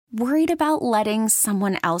Worried about letting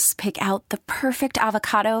someone else pick out the perfect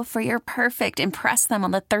avocado for your perfect impress them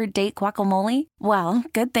on the third date guacamole? Well,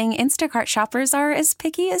 good thing Instacart shoppers are as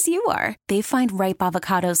picky as you are. They find ripe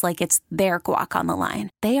avocados like it's their guac on the line.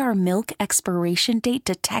 They are milk expiration date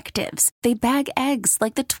detectives. They bag eggs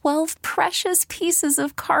like the 12 precious pieces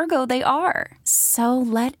of cargo they are. So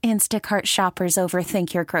let Instacart shoppers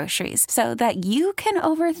overthink your groceries so that you can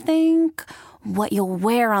overthink what you'll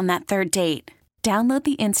wear on that third date. Download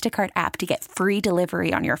the Instacart app to get free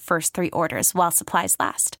delivery on your first 3 orders while supplies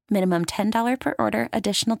last. Minimum $10 per order.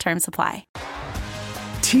 Additional terms apply.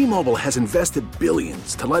 T-Mobile has invested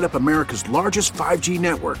billions to light up America's largest 5G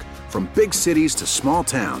network, from big cities to small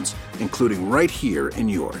towns, including right here in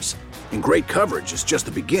yours. And great coverage is just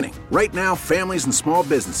the beginning. Right now, families and small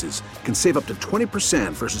businesses can save up to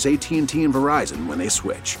 20% versus AT&T and Verizon when they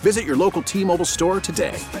switch. Visit your local T-Mobile store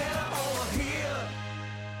today.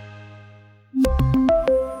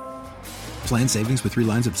 Plan savings with 3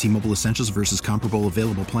 lines of T-Mobile Essentials versus comparable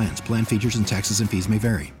available plans. Plan features and taxes and fees may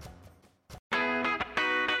vary.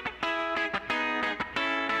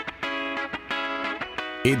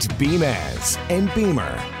 It's Beamaz and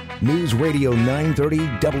Beamer. News Radio 930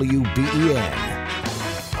 WBEN.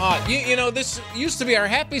 You know, this used to be our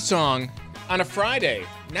happy song on a Friday.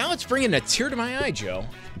 Now it's bringing a tear to my eye, Joe.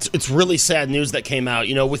 It's really sad news that came out.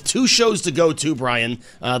 You know, with 2 shows to go to, Brian,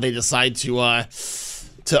 they decide to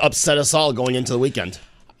upset us all going into the weekend.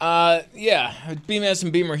 Yeah, Beamaz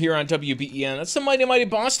and Beamer here on WBEN. That's the Mighty Mighty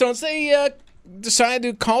Bosstones. They decided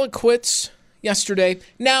to call it quits yesterday.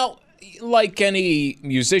 Now, like any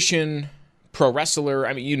musician, pro wrestler,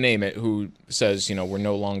 I mean, you name it, who says, you know, we're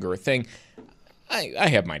no longer a thing, I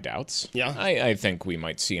have my doubts. Yeah. I think we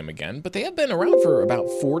might see them again, but they have been around for about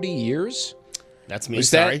 40 years. That's me,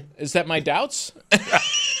 sorry. Is that my doubts?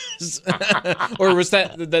 Or was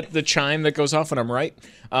that the chime that goes off when I'm right?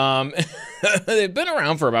 They've been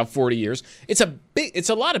around for about 40 years. It's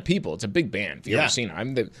a lot of people. It's a big band. If you've ever seen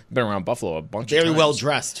them, they've been around Buffalo a bunch of times. Very well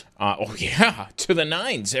dressed. Oh yeah, to the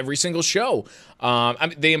nines every single show. I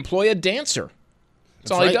mean, they employ a dancer.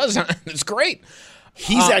 That's all right. He does. It's great.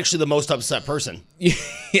 He's actually the most upset person.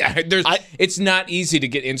 Yeah, it's not easy to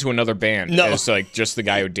get into another band. No. It's like just the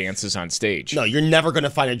guy who dances on stage. No, you're never going to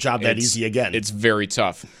find a job that easy again. It's very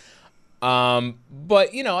tough.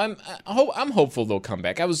 But you know, I'm hopeful they'll come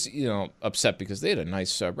back. I was, you know, upset because they had a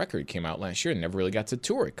nice record came out last year and never really got to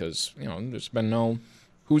tour it because, you know, there's been no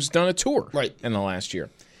who's done a tour in the last year.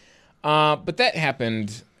 But that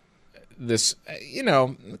happened. This, you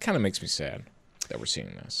know, it kind of makes me sad that we're seeing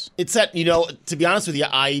this. It's that, you know, to be honest with you,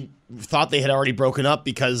 I thought they had already broken up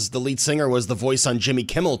because the lead singer was the voice on Jimmy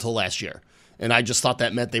Kimmel till last year. And I just thought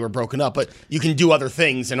that meant they were broken up. But you can do other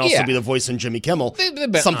things and also be the voice on Jimmy Kimmel. They've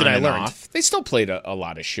been something on I and learned. Off. They still played a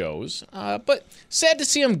lot of shows. But sad to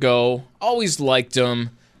see them go. Always liked them.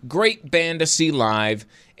 Great band to see live.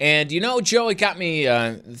 And, you know, Joe, it got me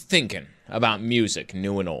thinking about music,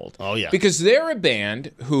 new and old. Oh, yeah. Because they're a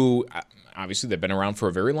band who, obviously, they've been around for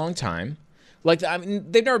a very long time. Like, I mean,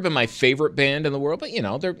 they've never been my favorite band in the world, but, you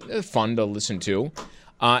know, they're fun to listen to.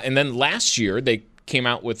 And then last year, they came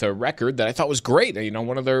out with a record that I thought was great. You know,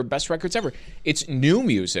 one of their best records ever. It's new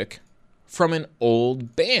music from an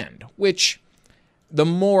old band, which the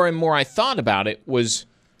more and more I thought about it was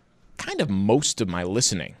kind of most of my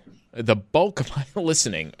listening. The bulk of my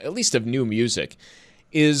listening, at least of new music,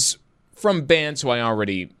 is from bands who I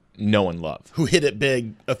already know and love. Who hit it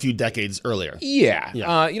big a few decades earlier.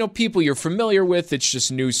 Yeah. You know, people you're familiar with. It's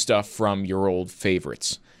just new stuff from your old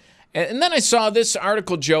favorites. And then I saw this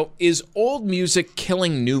article, Joe, is old music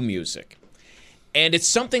killing new music? And it's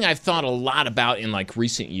something I've thought a lot about in like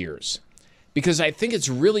recent years. Because I think it's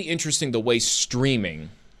really interesting the way streaming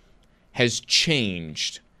has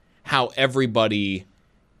changed how everybody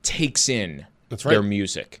takes in their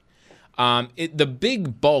music. The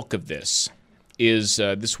big bulk of this is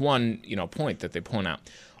this one, you know, point that they point out.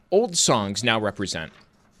 Old songs now represent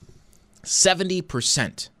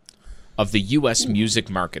 70% of the U.S. music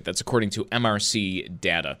market. That's according to MRC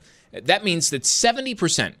data. That means that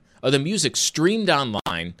 70% of the music streamed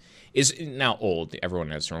online is now old.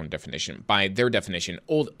 Everyone has their own definition. By their definition,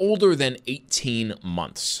 older than 18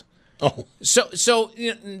 months. Oh. So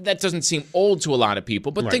you know, that doesn't seem old to a lot of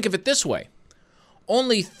people, but think of it this way.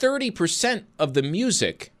 Only 30% of the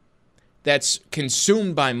music that's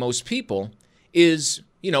consumed by most people is,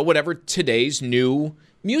 you know, whatever today's new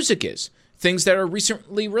music is. Things that are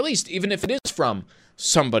recently released, even if it is from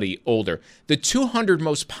somebody older. The 200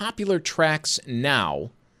 most popular tracks now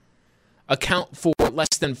account for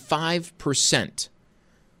less than 5%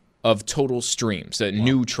 of total streams, the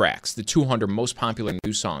new tracks, the 200 most popular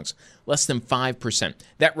new songs, less than 5%.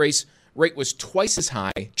 That rate was twice as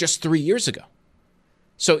high just 3 years ago.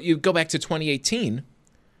 So you go back to 2018,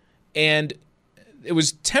 and it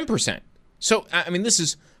was 10%. So, I mean, this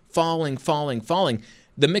is falling.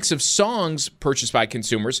 The mix of songs purchased by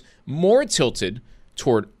consumers, more tilted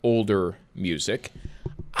toward older music.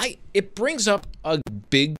 It brings up a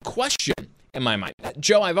big question in my mind.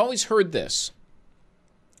 Joe, I've always heard this.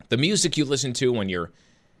 The music you listen to when you're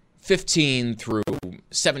 15 through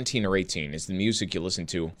 17 or 18 is the music you listen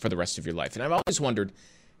to for the rest of your life. And I've always wondered,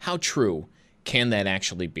 how true can that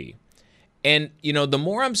actually be? And, the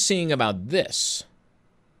more I'm seeing about this,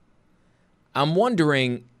 I'm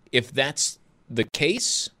wondering if that's the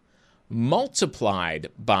case, multiplied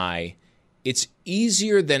by it's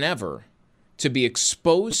easier than ever to be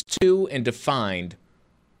exposed to and to find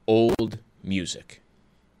old music.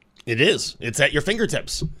 It is. It's at your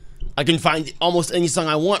fingertips. I can find almost any song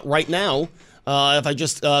I want right now if I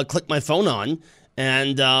just click my phone on.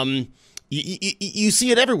 And you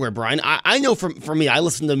see it everywhere, Brian. I know for me, I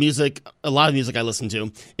listen to music. A lot of music I listen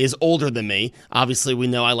to is older than me. Obviously, we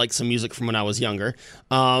know I like some music from when I was younger.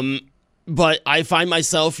 But I find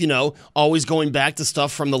myself, always going back to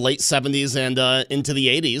stuff from the late 70s and into the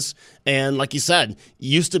 80s. And like you said,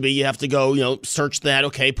 used to be you have to go, search that,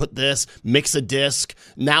 okay, put this, mix a disc.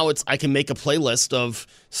 Now I can make a playlist of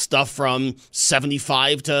stuff from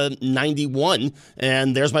 75 to 91,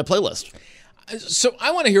 and there's my playlist. So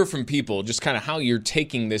I want to hear from people just kind of how you're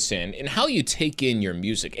taking this in and how you take in your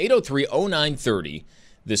music. 803-0930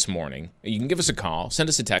 this morning. You can give us a call, send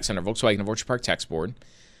us a text on our Volkswagen of Orchard Park text board.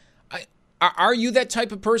 Are you that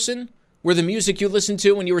type of person where the music you listened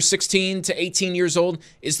to when you were 16 to 18 years old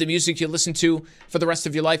is the music you listen to for the rest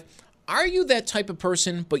of your life? Are you that type of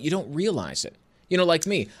person, but you don't realize it? Like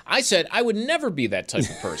me, I said I would never be that type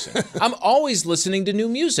of person. I'm always listening to new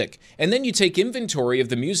music. And then you take inventory of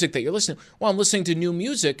the music that you're listening to. Well, I'm listening to new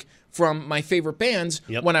music from my favorite bands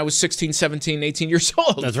when I was 16, 17, 18 years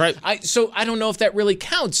old. That's right. So I don't know if that really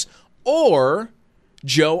counts. Or,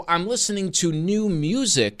 Joe, I'm listening to new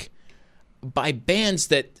music by bands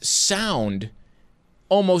that sound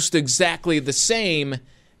almost exactly the same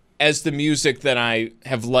as the music that I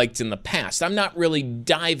have liked in the past. I'm not really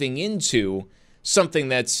diving into something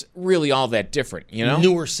that's really all that different,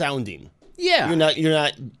 Newer sounding. Yeah.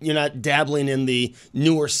 You're not dabbling in the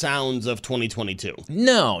newer sounds of 2022.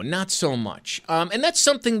 No, not so much. And that's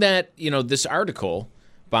something that, this article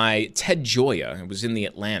by Ted Gioia, it was in The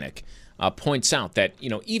Atlantic, points out that,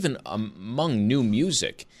 even among new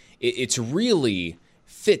music, it's really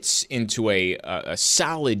fits into a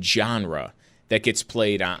solid genre that gets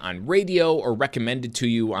played on radio or recommended to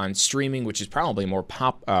you on streaming, which is probably more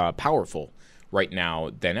powerful right now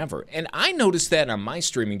than ever. And I noticed that on my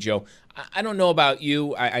streaming, Joe. I don't know about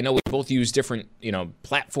you. I know we both use different,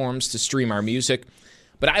 platforms to stream our music,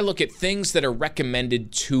 but I look at things that are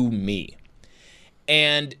recommended to me.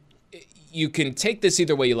 And you can take this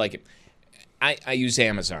either way you like it. I use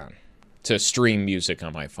Amazon to stream music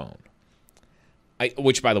on my phone,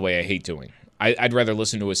 which, by the way, I hate doing. I'd rather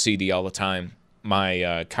listen to a CD all the time.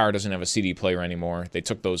 My car doesn't have a CD player anymore. They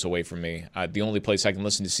took those away from me. The only place I can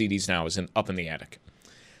listen to CDs now is up in the attic.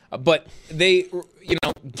 But they,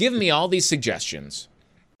 give me all these suggestions.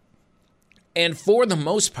 And for the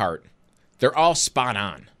most part, they're all spot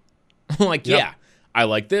on. Yeah, I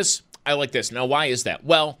like this. I like this. Now, why is that?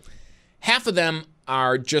 Well, half of them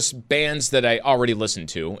are just bands that I already listened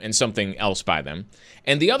to and something else by them.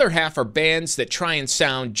 And the other half are bands that try and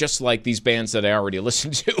sound just like these bands that I already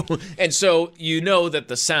listened to. And so that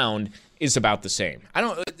the sound is about the same.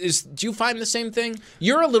 Do you find the same thing?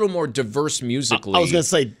 You're a little more diverse musically. I was going to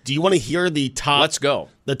say, do you want to hear the top? Let's go.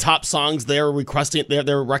 The top songs they're requesting,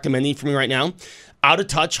 they're recommending for me right now. Out of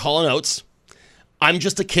Touch, Hall & Oates. I'm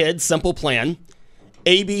Just a Kid, Simple Plan.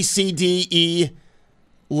 A, B, C, D, E,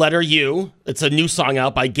 Letter U. It's a new song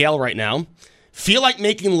out by Gail right now. Feel Like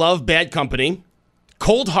Making Love, Bad Company.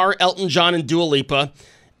 Cold Heart, Elton John and Dua Lipa.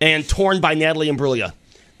 And Torn by Natalie Imbruglia.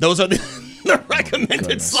 Those are the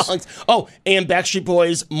recommended songs. Oh, and Backstreet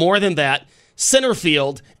Boys, More Than That,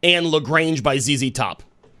 Centerfield, and LaGrange by ZZ Top.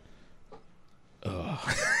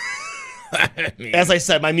 As I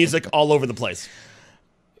said, my music all over the place.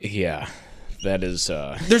 Yeah, that is...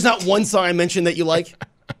 There's not one song I mentioned that you like?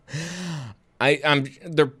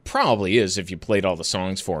 There probably is if you played all the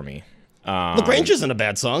songs for me. LaGrange isn't a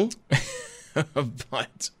bad song.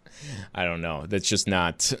 But I don't know. That's just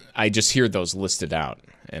not... I just hear those listed out,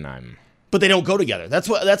 and I'm... But they don't go together. That's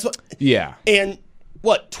what... Yeah. And,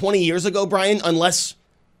 20 years ago, Brian?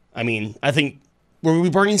 I think... Were we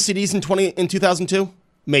burning CDs in 2002?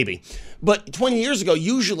 Maybe. But 20 years ago,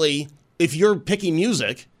 usually, if you're picking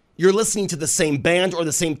music, you're listening to the same band or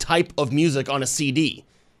the same type of music on a CD.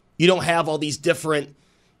 You don't have all these different...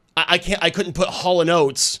 I couldn't put Hall &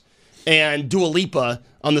 Oates and Dua Lipa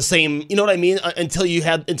on the same... You know what I mean?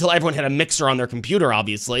 Until everyone had a mixer on their computer,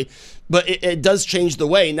 obviously. But it does change the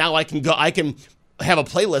way. Now I can have a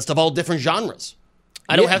playlist of all different genres.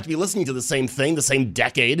 I don't have to be listening to the same thing, the same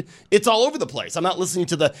decade. It's all over the place. I'm not listening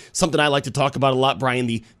to something I like to talk about a lot, Brian,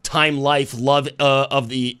 the Time Life Love of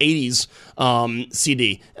the 80s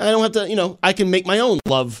CD. And I don't have to, I can make my own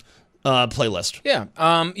love playlist. Yeah.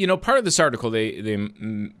 Part of this article, they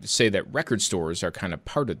say that record stores are kind of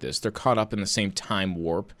part of this. They're caught up in the same time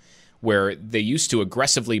warp where they used to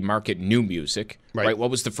aggressively market new music, right? What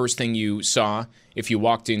was the first thing you saw if you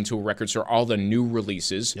walked into a record store? All the new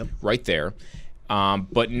releases right there.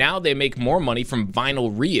 But now they make more money from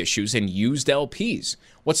vinyl reissues and used LPs.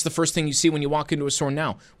 What's the first thing you see when you walk into a store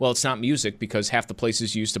now? Well, it's not music because half the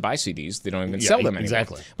places you used to buy CDs, they don't even sell them anymore.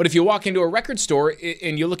 Exactly. But if you walk into a record store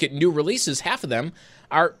and you look at new releases, half of them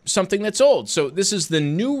are something that's old. So this is the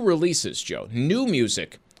new releases, Joe. New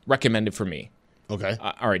music recommended for me. Okay.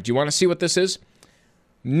 All right. Do you want to see what this is?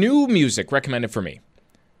 New music recommended for me.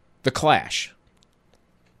 The Clash.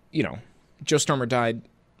 Joe Strummer died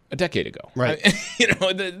a decade ago. Right.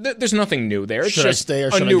 There's nothing new there. It's should just I stay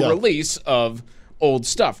or should a new I go? release of old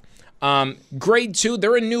stuff. Grade 2,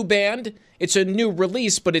 they're a new band. It's a new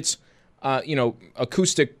release, but it's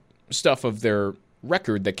acoustic stuff of their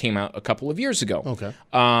record that came out a couple of years ago. Okay.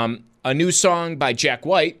 A new song by Jack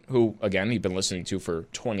White, who, again, you've been listening to for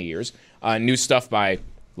 20 years. New stuff by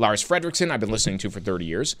Lars Fredriksson, I've been listening to for 30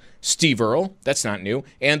 years. Steve Earle, that's not new.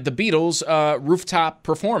 And the Beatles' Rooftop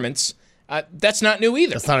Performance, that's not new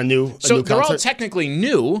either. That's not a new So new they're all concert? technically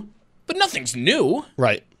new, but nothing's new.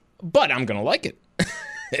 Right. But I'm going to like it.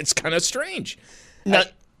 It's kind of strange. Now,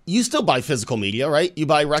 you still buy physical media, right? You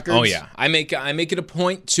buy records? Oh, yeah. I make it a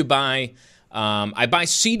point to buy... I buy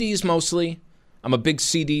CDs mostly. I'm a big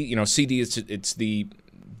CD... CD, it's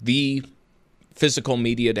the physical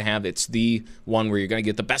media to have. It's the one where you're going to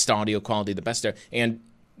get the best audio quality, the best... And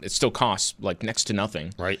it still costs, next to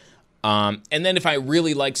nothing. Right. And then if I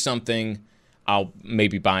really like something, I'll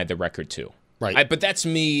maybe buy the record too. Right. But that's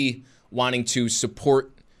me wanting to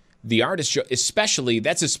support the artist,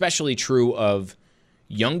 that's especially true of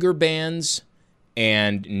younger bands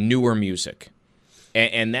and newer music.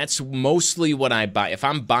 And that's mostly what I buy. If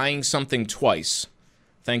I'm buying something twice,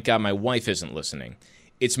 thank God my wife isn't listening,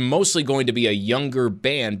 it's mostly going to be a younger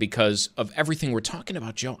band because of everything we're talking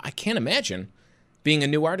about, Joe. I can't imagine being a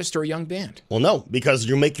new artist or a young band. Well, no, because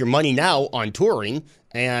you make your money now on touring.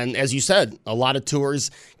 And as you said, a lot of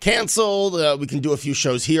tours canceled. We can do a few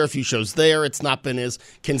shows here, a few shows there. It's not been as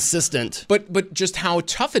consistent. But just how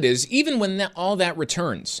tough it is, even when all that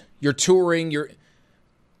returns, you're touring,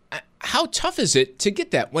 how tough is it to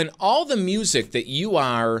get that when all the music that you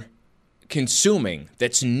are consuming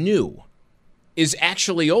that's new is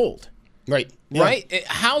actually old? Right. Yeah. Right?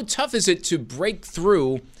 How tough is it to break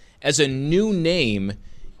through as a new name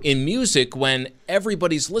in music when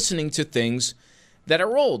everybody's listening to things that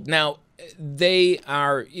are old? Now, they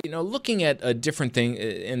are, looking at a different thing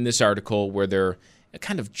in this article where they're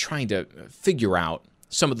kind of trying to figure out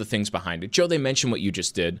some of the things behind it. Joe, they mentioned what you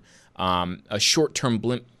just did, a short-term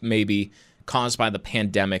blimp maybe caused by the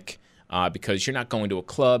pandemic because you're not going to a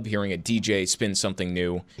club hearing a DJ spin something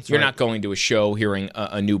new. You're not going to a show hearing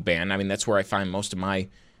a new band. I mean, that's where I find most of my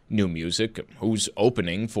new music. Who's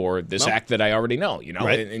opening for this act that I already know,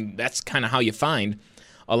 Right. And that's kind of how you find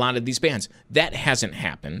a lot of these bands. That hasn't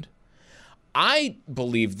happened. I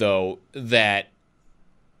believe, though, that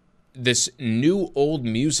this new old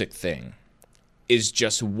music thing is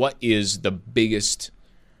just what is the biggest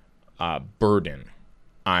burden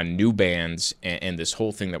on new bands and this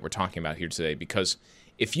whole thing that we're talking about here today. Because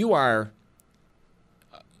if you are,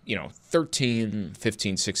 13,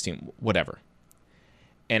 15, 16, whatever,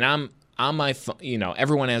 and I'm on my phone,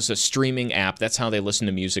 everyone has a streaming app. That's how they listen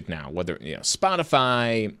to music now, whether,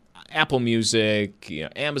 Spotify, Apple Music,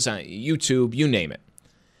 Amazon, YouTube, you name it.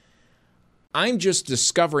 I'm just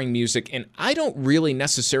discovering music, and I don't really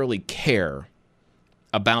necessarily care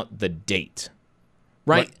about the date,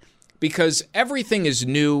 right? Because everything is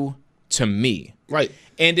new to me. Right.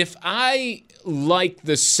 And if I like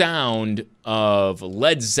the sound of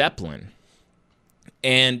Led Zeppelin,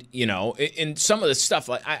 and, in some of the stuff,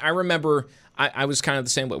 like I remember I was kind of the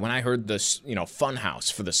same way when I heard this,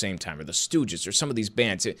 Funhouse for the same time, or the Stooges, or some of these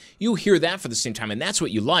bands. You hear that for the same time, and that's what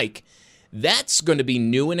you like. That's going to be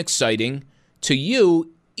new and exciting to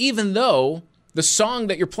you, even though the song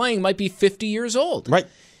that you're playing might be 50 years old. Right.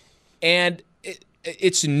 And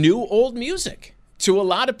it's new old music to a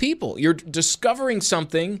lot of people. You're discovering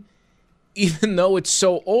something even though it's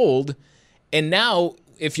so old. And now,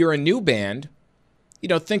 if you're a new band,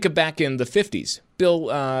 think of back in the 50s, Bill,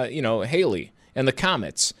 Haley and the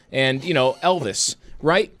Comets and, Elvis,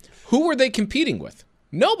 right? Who were they competing with?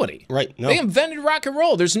 Nobody. Right. No. They invented rock and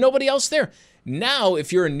roll. There's nobody else there. Now,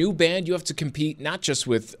 if you're a new band, you have to compete not just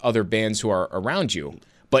with other bands who are around you,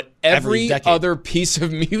 but every other piece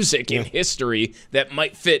of music in history that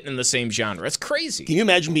might fit in the same genre. It's crazy. Can you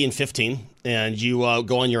imagine being 15 and you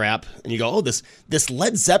go on your app and you go, oh, this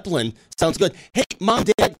Led Zeppelin sounds good. Hey, Mom,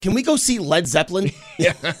 Dad, can we go see Led Zeppelin?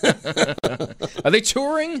 Yeah. Are they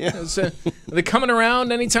touring? Yeah. Are they coming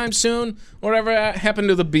around anytime soon? Whatever happened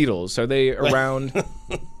to the Beatles? Are they around?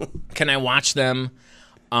 Can I watch them?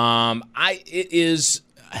 I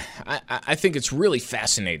think it's really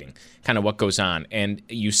fascinating kind of what goes on, and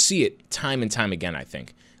you see it time and time again, I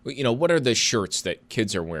think. What are the shirts that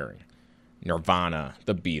kids are wearing? Nirvana,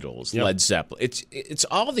 the Beatles, Led Zeppelin. It's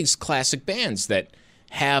all these classic bands that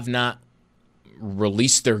have not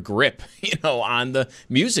released their grip, on the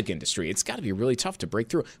music industry. It's got to be really tough to break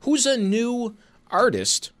through. Who's a new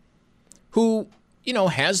artist who,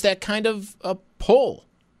 has that kind of a pull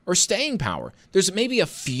or staying power? There's maybe a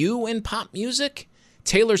few in pop music.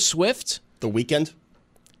 Taylor Swift. The Weeknd.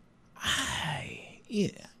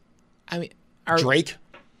 Drake.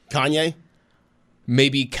 Kanye.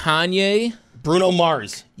 Maybe Kanye. Bruno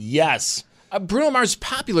Mars. Yes. Bruno Mars is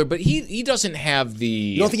popular, but he doesn't have the...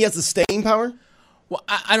 You don't think he has the staying power? Well,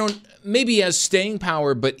 I don't... Maybe he has staying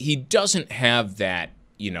power, but he doesn't have that,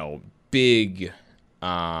 big... what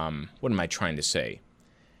am I trying to say?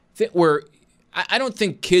 Where I don't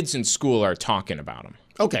think kids in school are talking about him.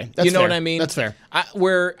 Okay, that's fair. What I mean? That's fair.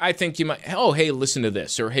 Where I think you might... Oh, hey, listen to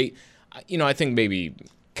this. Or, hey, I think maybe...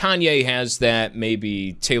 Kanye has that,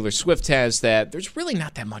 maybe Taylor Swift has that. There's really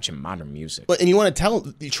not that much in modern music. And you want to tell,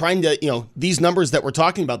 trying to, these numbers that we're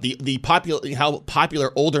talking about, the popular, how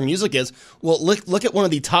popular older music is. Well, look at one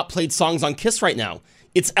of the top played songs on Kiss right now.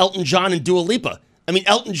 It's Elton John and Dua Lipa. I mean,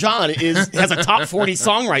 Elton John has a top 40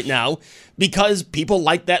 song right now because people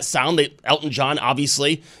like that sound. Elton John,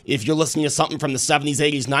 obviously, if you're listening to something from the 70s,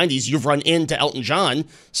 80s, 90s, you've run into Elton John.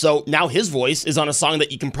 So now his voice is on a song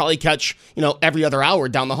that you can probably catch, every other hour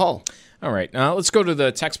down the hall. All right. Let's go to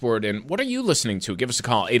the text board. And what are you listening to? Give us a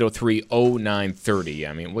call, 803-0930.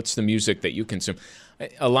 I mean, what's the music that you consume?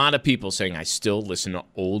 A lot of people saying, I still listen to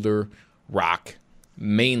older rock,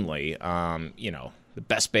 mainly, the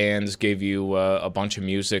best bands gave you a bunch of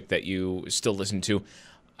music that you still listen to.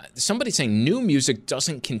 Somebody saying new music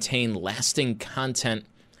doesn't contain lasting content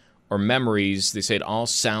or memories. They say it all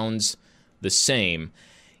sounds the same.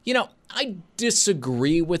 I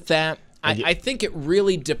disagree with that. I think it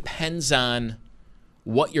really depends on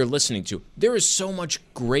what you're listening to. There is so much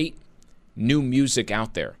great new music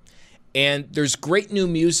out there. And there's great new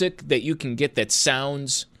music that you can get that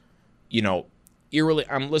sounds, eerily.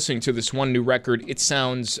 I'm listening to this one new record. It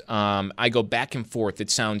sounds, I go back and forth.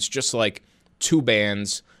 It sounds just like two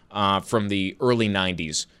bands from the early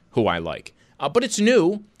 90s who I like. But it's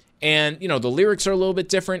new, and, the lyrics are a little bit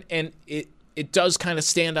different, and it does kind of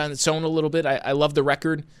stand on its own a little bit. I love the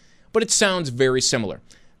record, but it sounds very similar.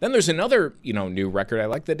 Then there's another, new record I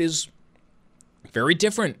like that is very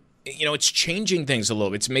different. It's changing things a little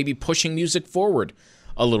bit. It's maybe pushing music forward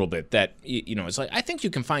a little bit. That, it's like, I think you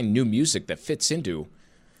can find new music that fits into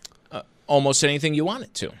almost anything you want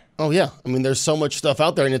it to. Oh, yeah. I mean, there's so much stuff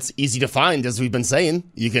out there, and it's easy to find, as we've been saying.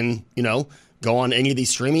 You can, go on any of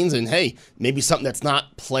these streamings, and, hey, maybe something that's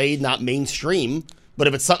not played, not mainstream, but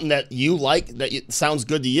if it's something that you like, that sounds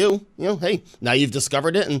good to you, hey, now you've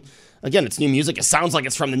discovered it, and, again, it's new music. It sounds like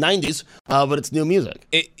it's from the 90s, but it's new music.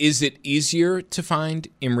 Is it easier to find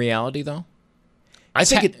in reality, though? I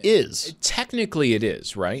think it is. Technically, it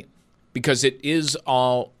is, right? Because it is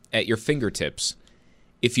all at your fingertips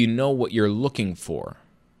if you know what you're looking for,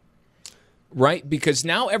 right? Because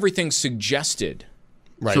now everything's suggested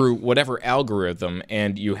through whatever algorithm,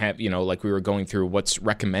 and you have, like we were going through what's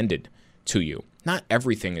recommended to you. Not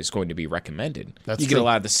everything is going to be recommended. That's you true. get a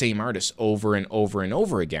lot of the same artists over and over and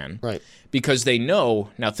over again. Right. Because they know,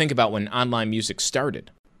 now think about when online music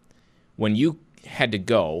started. When you had to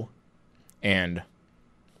go and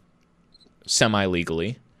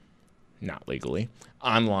semi-legally, not legally,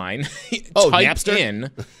 online, type Napster? in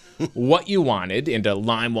what you wanted into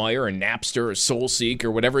LimeWire or Napster or SoulSeek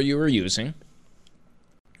or whatever you were using,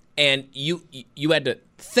 and you had to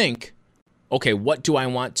think, okay, what do I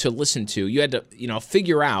want to listen to? You had to,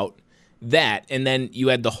 figure out that, and then you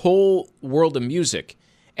had the whole world of music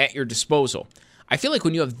at your disposal. I feel like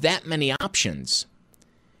when you have that many options,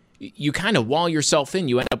 you kind of wall yourself in.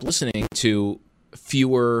 You end up listening to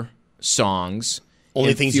fewer songs.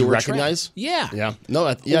 Only things you tracks. recognize? Yeah.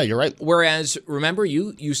 No, you're right. Whereas, remember,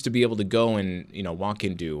 you used to be able to go and walk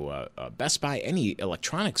into Best Buy, any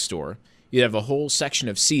electronics store. You'd have a whole section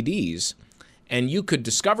of CDs, and you could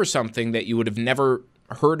discover something that you would have never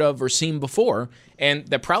heard of or seen before, and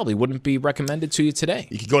that probably wouldn't be recommended to you today.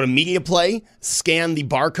 You could go to Media Play, scan the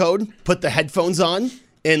barcode, put the headphones on,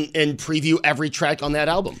 and preview every track on that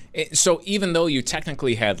album. So even though you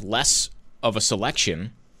technically had less of a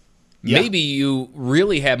selection, maybe you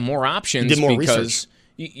really have more options because research.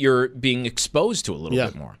 You're being exposed to a little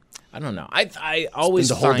bit more. I don't know. I always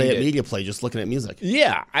spend the whole find day at Media Play just looking at music.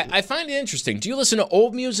 Yeah, I find it interesting. Do you listen to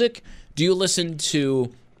old music? Do you listen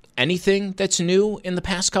to anything that's new in the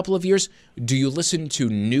past couple of years? Do you listen to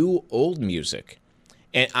new old music?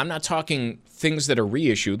 And I'm not talking things that are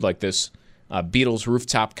reissued, like this Beatles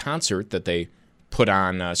rooftop concert that they put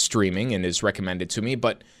on streaming and is recommended to me,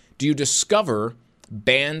 but do you discover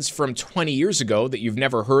bands from 20 years ago that you've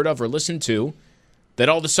never heard of or listened to that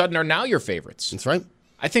all of a sudden are now your favorites? That's right.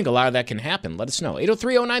 I think a lot of that can happen. Let us know.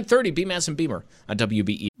 803-0930, BMAS and Beamer on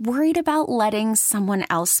WBE. Worried about letting someone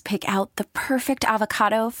else pick out the perfect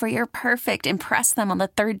avocado for your perfect impress them on the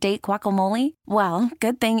third date guacamole? Well,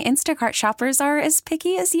 good thing Instacart shoppers are as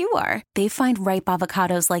picky as you are. They find ripe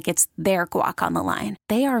avocados like it's their guac on the line.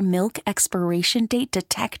 They are milk expiration date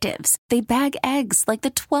detectives. They bag eggs like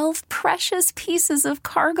the 12 precious pieces of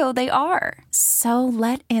cargo they are. So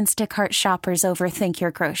let Instacart shoppers overthink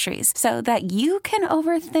your groceries so that you can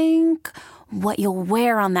overthink what you'll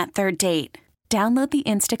wear on that third date. Download the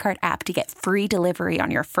Instacart app to get free delivery on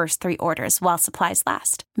your first 3 orders while supplies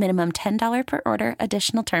last. Minimum $10 per order.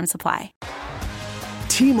 Additional terms apply.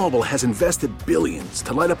 T-Mobile has invested billions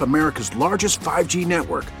to light up America's largest 5G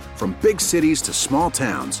network, from big cities to small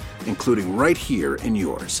towns, including right here in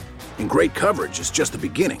yours. And great coverage is just the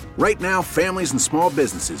beginning. Right now, families and small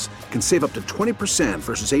businesses can save up to 20%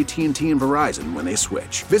 versus AT&T and Verizon when they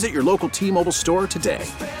switch. Visit your local T-Mobile store today.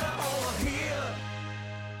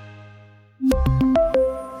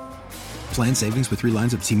 Plan savings with 3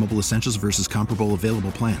 lines of T-Mobile Essentials versus comparable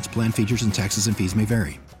available plans. Plan features and taxes and fees may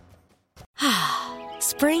vary.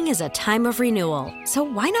 Spring is a time of renewal, so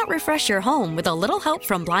why not refresh your home with a little help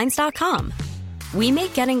from Blinds.com? We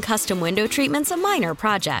make getting custom window treatments a minor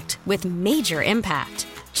project with major impact.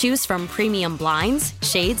 Choose from premium blinds,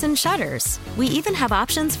 shades, and shutters. We even have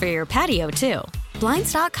options for your patio, too.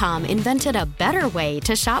 Blinds.com invented a better way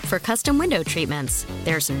to shop for custom window treatments.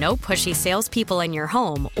 There's no pushy salespeople in your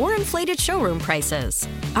home or inflated showroom prices.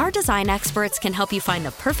 Our design experts can help you find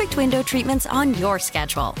the perfect window treatments on your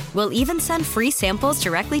schedule. We'll even send free samples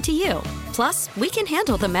directly to you. Plus, we can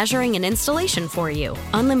handle the measuring and installation for you.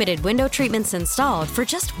 Unlimited window treatments installed for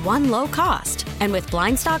just one low cost. And with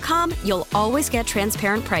Blinds.com, you'll always get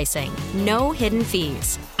transparent pricing. No hidden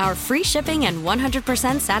fees. Our free shipping and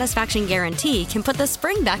 100% satisfaction guarantee can put the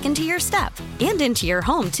spring back into your step and into your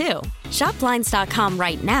home, too. Shop Blinds.com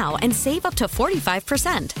right now and save up to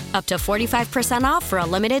 45%. Up to 45% off for a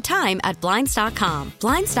limited time at Blinds.com.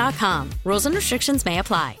 Blinds.com. Rules and restrictions may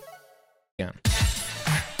apply. Yeah.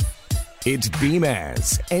 It's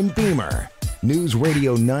BMAS and Beamer. News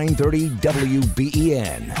Radio 930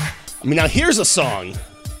 WBEN. I mean, now here's a song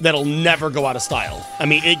that'll never go out of style. I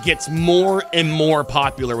mean, it gets more and more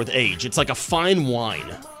popular with age. It's like a fine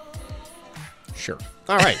wine. Sure.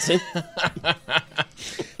 All right, see?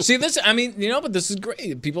 See, this, I mean, but this is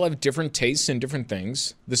great. People have different tastes in different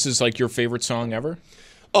things. This is like your favorite song ever?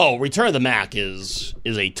 Oh, Return of the Mac is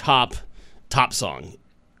a top song.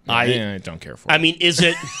 I don't care for it. I mean, is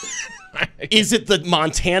it the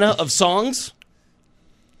Montana of songs?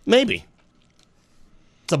 Maybe.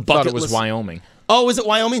 It's a bucket I thought it was list. Wyoming. Oh, is it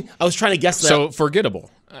Wyoming? I was trying to guess that. So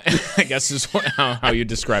forgettable, I guess is how you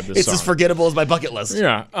describe this it's song. as forgettable as my bucket list.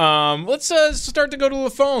 Yeah. Let's start to go to the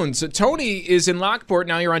phones. Tony is in Lockport.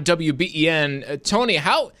 Now you're on WBEN. Tony,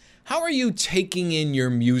 how are you taking in your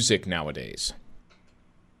music nowadays?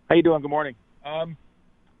 How you doing? Good morning.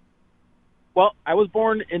 Well, I was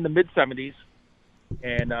born in the mid-'70s,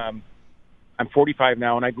 and I'm 45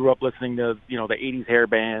 now, and I grew up listening to, the 80s hair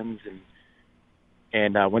bands, and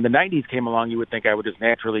when the 90s came along, you would think I would just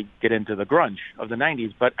naturally get into the grunge of the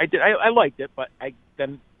 90s, but I did. I liked it, but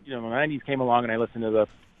then the 90s came along, and I listened to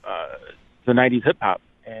the 90s hip-hop,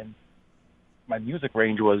 and my music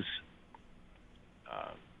range was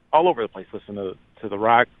all over the place. Listen to the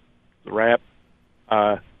rock, the rap,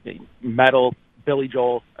 metal, Billy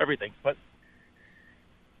Joel, everything, but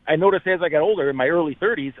I noticed as I got older, in my early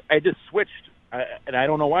 30s, I just switched, and I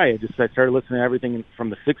don't know why. I started listening to everything from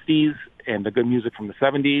the 60s and the good music from the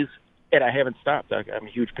 70s, and I haven't stopped. I'm a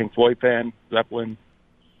huge Pink Floyd fan, Zeppelin,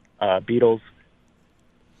 Beatles.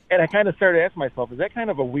 And I kind of started asking myself, is that kind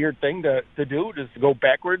of a weird thing to do, just to go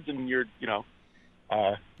backwards and you're,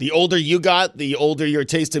 the older you got, the older your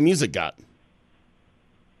taste in music got.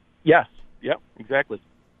 Yes. Yep, exactly.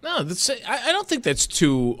 No, I don't think that's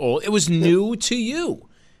too old. It was new to you,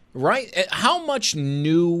 right? How much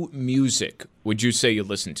new music would you say you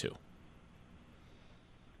listen to?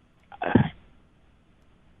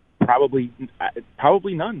 Probably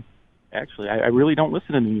none, actually. I really don't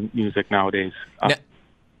listen to new music nowadays. Now,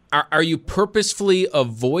 are you purposefully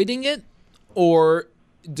avoiding it, or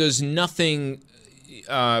does nothing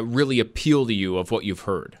really appeal to you of what you've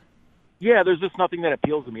heard? Yeah, there's just nothing that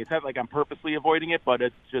appeals to me. It's not like I'm purposely avoiding it, but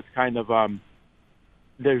it's just kind of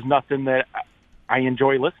there's nothing that I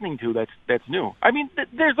enjoy listening to that's new. I mean,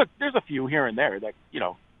 there's a few here and there that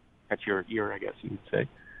catch your ear, I guess you would say,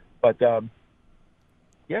 but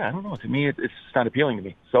yeah, I don't know. To me, it's just not appealing to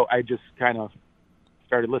me. So I just kind of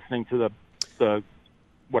started listening to the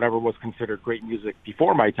whatever was considered great music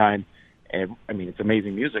before my time, and I mean, it's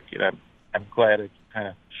amazing music. I'm glad I kind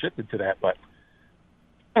of shifted to that, but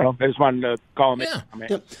I don't know. I just wanted to call him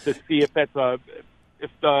to see if that's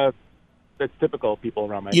typical of people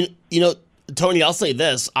around my age. Tony, I'll say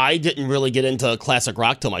this. I didn't really get into classic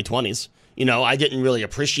rock till my 20s. I didn't really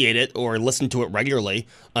appreciate it or listen to it regularly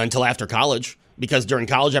until after college, because during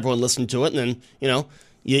college everyone listened to it, and then,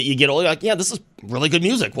 you get older, like, yeah, this is really good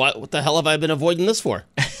music. What the hell have I been avoiding this for?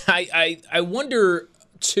 I wonder,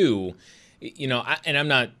 too, and I'm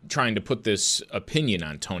not trying to put this opinion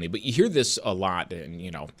on Tony, but you hear this a lot,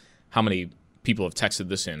 and, how many people have texted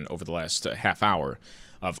this in over the last half hour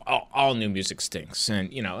of, all new music stinks,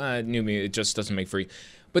 and, new music, it just doesn't make for you.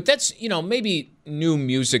 But that's, maybe new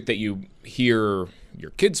music that you hear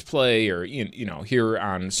your kids play or, hear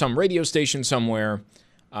on some radio station somewhere.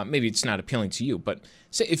 Maybe it's not appealing to you, but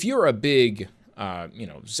say if you're a big,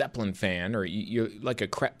 Zeppelin fan, or you're like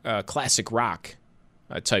a classic rock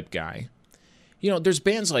type guy, there's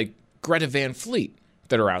bands like Greta Van Fleet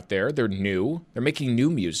that are out there. They're new. They're making new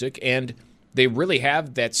music, and they really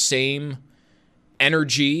have that same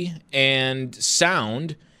energy and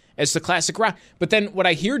sound as the classic rock. But then what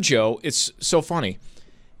I hear, Joe, it's so funny.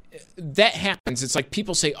 That happens. It's like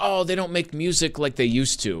people say, oh, they don't make music like they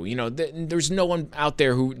used to. There's no one out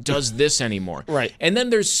there who does this anymore. Right. And then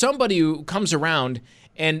there's somebody who comes around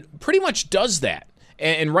and pretty much does that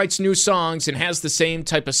and writes new songs and has the same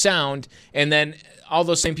type of sound. And then all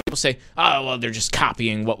those same people say, oh, well, they're just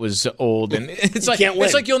copying what was old. And it's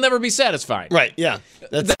like you'll never be satisfied. Right, yeah.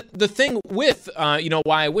 The thing with, why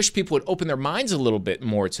I wish people would open their minds a little bit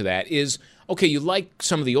more to that is, okay, you like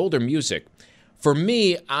some of the older music. For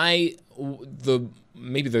me,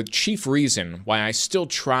 maybe the chief reason why I still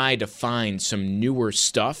try to find some newer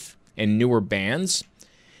stuff and newer bands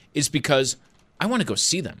is because I want to go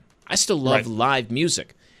see them. I still love live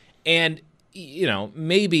music. And,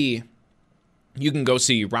 maybe you can go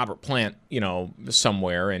see Robert Plant,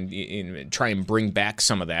 somewhere and try and bring back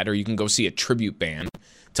some of that, or you can go see a tribute band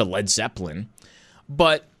to Led Zeppelin.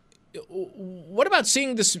 But what about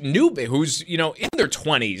seeing this new band who's, in their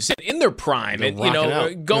 20s and in their prime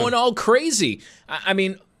and, going all crazy? I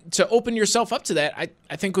mean, to open yourself up to that,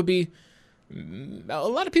 I think would be, a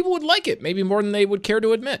lot of people would like it, maybe more than they would care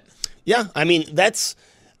to admit. Yeah, I mean, that's,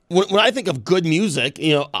 when I think of good music,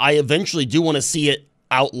 I eventually do want to see it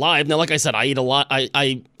out live. Now, like I said, I eat a lot.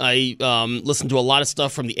 I listen to a lot of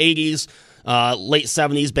stuff from the 80s, late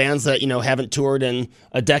 70s, bands that, haven't toured in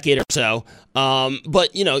a decade or so.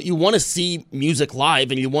 But, you want to see music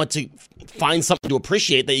live and you want to find something to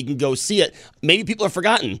appreciate that you can go see it. Maybe people have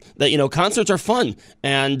forgotten that, concerts are fun.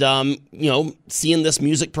 And, seeing this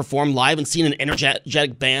music performed live and seeing an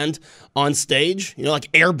energetic band on stage, like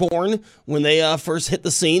Airborne when they first hit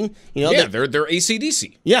the scene. They're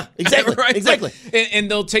AC/DC. Yeah, exactly. Right? Exactly.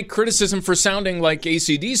 And they'll take criticism for sounding like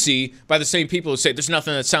AC/DC by the same people who say there's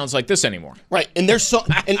nothing that sounds like this anymore. Right. And they're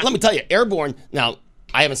and let me tell you, Airborne, now,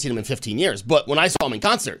 I haven't seen them in 15 years, but when I saw them in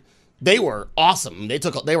concert, they were awesome.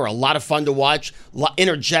 They were a lot of fun to watch,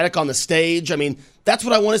 energetic on the stage. I mean, that's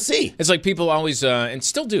what I want to see. It's like people always, and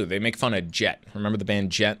still do, they make fun of Jet. Remember the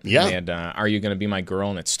band Jet? Yeah. They had Are You Gonna Be My Girl?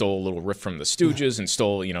 And it stole a little riff from the Stooges and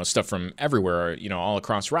stole, stuff from everywhere, all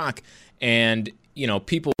across rock. And,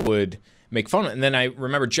 people would make fun of it. And then I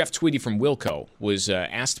remember Jeff Tweedy from Wilco was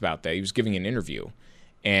asked about that. He was giving an interview.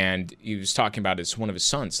 And he was talking about one of his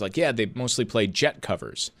sons. Like, yeah, they mostly play Jet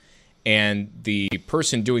covers. And the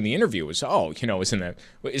person doing the interview was, isn't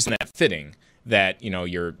that fitting that,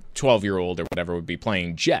 your 12-year-old or whatever would be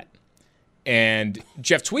playing Jet? And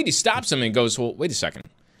Jeff Tweedy stops him and goes, well, wait a second.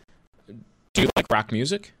 Do you like rock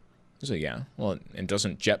music? I said, yeah. Well, and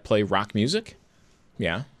doesn't Jet play rock music?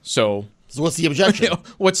 Yeah. So what's the objection?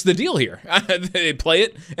 What's the deal here? They play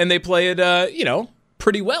it, and they play it,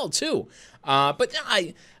 pretty well, too. But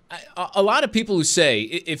a lot of people who say,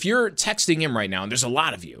 if you're texting him right now, and there's a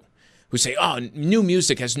lot of you who say, oh, new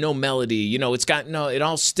music has no melody, it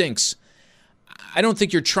all stinks. I don't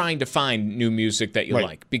think you're trying to find new music that you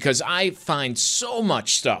like, because I find so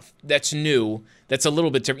much stuff that's new, that's a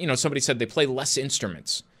little bit different. Somebody said they play less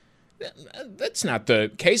instruments. That's not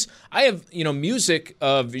the case. I have, music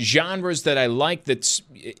of genres that I like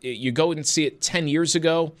you go and see it 10 years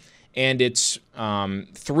ago, and it's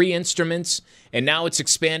 3 instruments, and now it's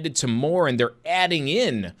expanded to more, and they're adding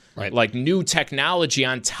in like new technology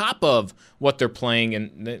on top of what they're playing,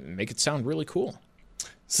 and they make it sound really cool.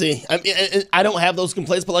 See, I don't have those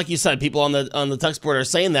complaints, but like you said, people on the text board are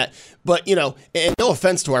saying that. But, and no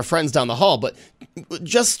offense to our friends down the hall, but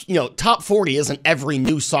just, top 40 isn't every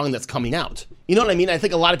new song that's coming out. You know what I mean? I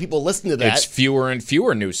think a lot of people listen to that. It's fewer and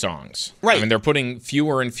fewer new songs. Right. I mean, they're putting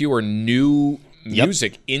fewer and fewer new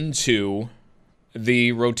music into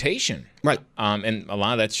the rotation. Right. And a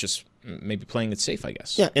lot of that's just maybe playing it safe, I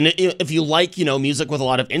guess. Yeah, and if you like, music with a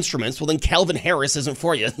lot of instruments, well, then Calvin Harris isn't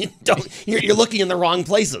for you. You're looking in the wrong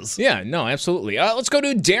places. Yeah, no, absolutely. Let's go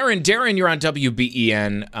to Darren. Darren, you're on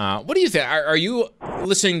WBEN. What do you think? Are you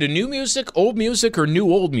listening to new music, old music, or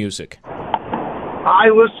new old music? I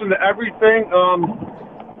listen to everything.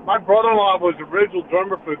 My brother-in-law was the original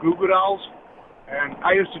drummer for the Goo Goo Dolls, and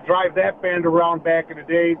I used to drive that band around back in the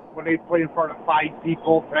day when they'd play in front of 5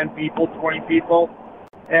 people, 10 people, 20 people.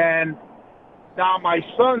 And now my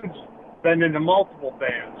son's been into multiple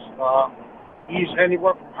bands. He's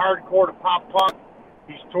anywhere from hardcore to pop punk.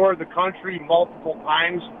 He's toured the country multiple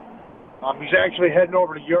times. He's actually heading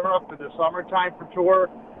over to Europe in the summertime for tour.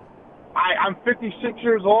 I'm 56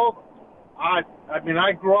 years old. I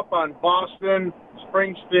grew up on Boston,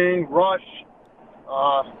 Springsteen, Rush,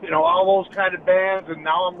 all those kind of bands, and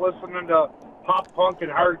now I'm listening to pop punk and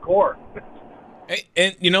hardcore.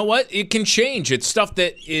 And you know what? It can change. It's stuff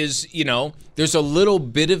that is, there's a little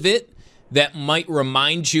bit of it that might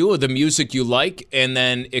remind you of the music you like, and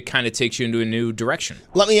then it kind of takes you into a new direction.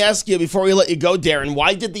 Let me ask you, before we let you go, Darren,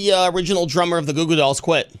 why did the original drummer of the Goo Goo Dolls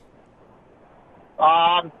quit?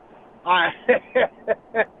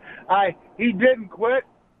 He didn't quit.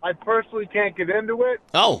 I personally can't get into it.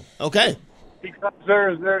 Oh, okay. Because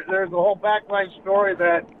there's a whole backline story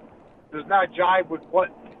that does not jive with what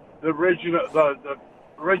the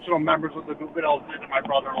original members of the Goo Goo Dolls did to my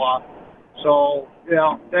brother-in-law. So,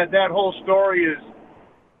 that whole story is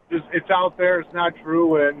it's out there. It's not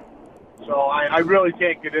true, and so I really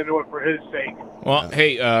can't get into it for his sake. Well,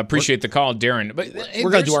 hey, appreciate the call, Darren. But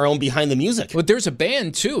we're going to do our own behind the music. But there's a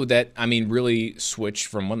band, too, that, really switched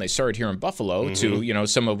from when they started here in Buffalo to,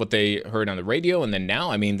 some of what they heard on the radio, and then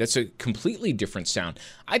now, that's a completely different sound.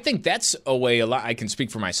 I think that's a way I can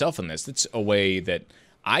speak for myself on this. That's a way that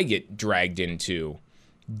I get dragged into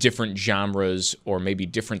different genres or maybe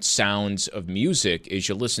different sounds of music is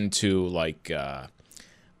you listen to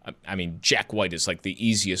Jack White is like the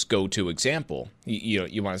easiest go-to example.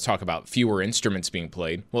 You want to talk about fewer instruments being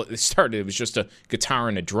played. Well, it was just a guitar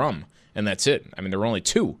and a drum, and that's it. There were only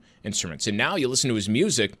 2 instruments. And now you listen to his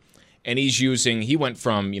music, and he went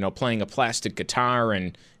from, playing a plastic guitar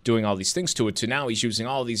and doing all these things to it to now he's using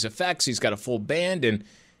all these effects. He's got a full band, and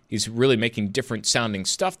he's really making different sounding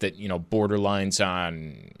stuff that, borderlines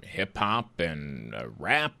on hip hop and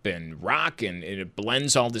rap and rock, and it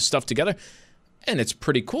blends all this stuff together. And it's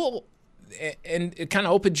pretty cool. And it kind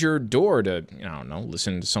of opens your door to,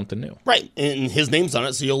 listen to something new. Right. And his name's on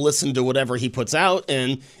it, so you'll listen to whatever he puts out.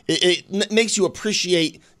 And it makes you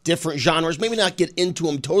appreciate different genres. Maybe not get into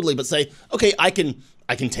them totally, but say, okay, I can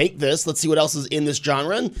take this. Let's see what else is in this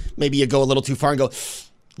genre. And maybe you go a little too far and go,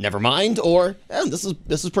 never mind, or this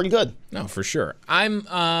is pretty good. No, for sure. I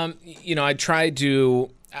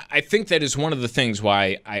think that is one of the things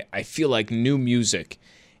why I feel like new music,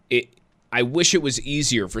 I wish it was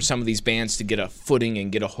easier for some of these bands to get a footing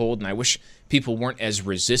and get a hold, and I wish people weren't as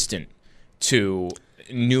resistant to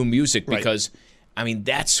new music because,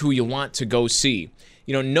 that's who you want to go see.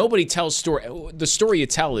 Nobody tells story. The story you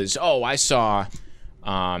tell is, I saw,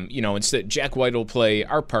 instead Jack White will play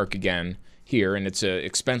Art Park again here, and it's an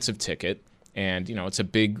expensive ticket, and, it's a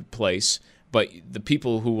big place, but the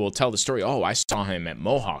people who will tell the story, I saw him at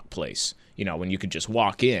Mohawk Place, when you could just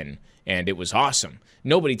walk in, and it was awesome.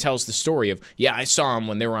 Nobody tells the story of, I saw them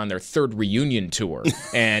when they were on their 3rd reunion tour,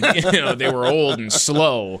 and they were old and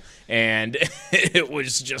slow, and it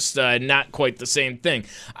was just not quite the same thing.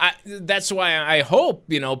 That's why I hope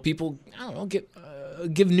people get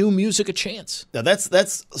give new music a chance. Now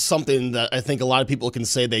that's something that I think a lot of people can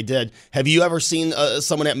say they did. Have you ever seen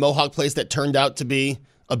someone at Mohawk Place that turned out to be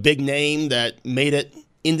a big name that made it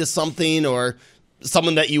into something, or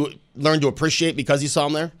someone that you learned to appreciate because you saw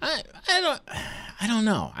them there? I don't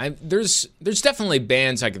know. There's definitely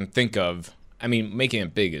bands I can think of. I mean, making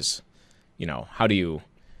it big is, how do you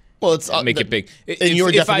make it big? In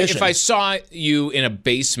your definition. If I saw you in a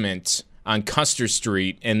basement on Custer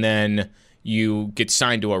Street and then you get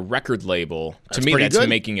signed to a record label, to me that's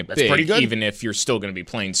making it big, even if you're still going to be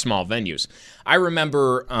playing small venues. I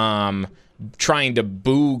remember trying to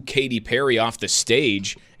boo Katy Perry off the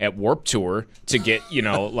stage at Warped Tour to get,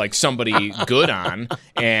 like somebody good on,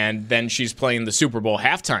 and then she's playing the Super Bowl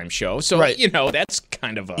halftime show. So, that's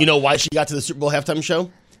kind of a... You know why she got to the Super Bowl halftime show?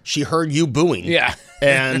 She heard you booing. Yeah.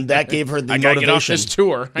 And that gave her the motivation. I got to get off this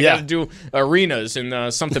tour. I got to do arenas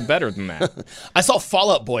and something better than that. I saw Fall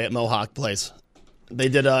Out Boy at Mohawk Place. They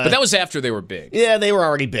did, but that was after they were big. Yeah, they were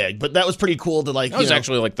already big, but that was pretty cool to That was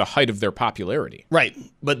actually like the height of their popularity. Right,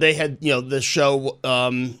 but they had the show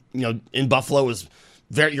in Buffalo was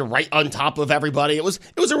you're right on top of everybody. It was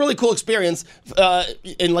a really cool experience,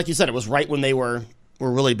 and like you said, it was right when they were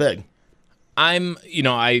really big. I'm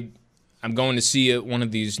going to see one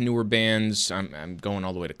of these newer bands. I'm going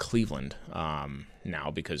all the way to Cleveland now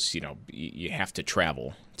because you have to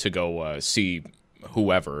travel to go see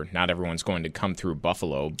whoever. Not everyone's going to come through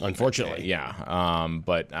Buffalo, unfortunately.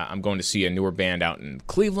 But I'm going to see a newer band out in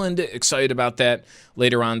Cleveland. Excited about that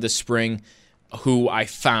later on this spring, who I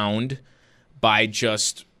found by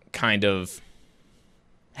just kind of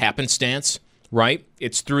happenstance, right?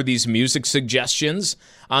 It's through these music suggestions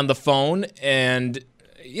on the phone, and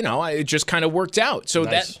it just kind of worked out. So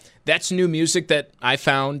nice. That's new music that I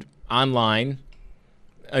found online,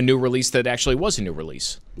 a new release that actually was a new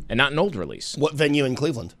release and not an old release. What venue in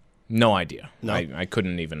Cleveland? No idea. No. I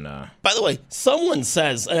couldn't even... By the way, someone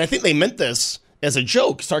says, and I think they meant this as a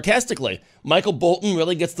joke, sarcastically, Michael Bolton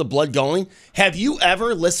really gets the blood going. Have you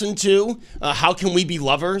ever listened to How Can We Be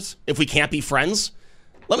Lovers If We Can't Be Friends?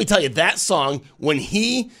 Let me tell you, that song, when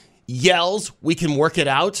he yells, "We can work it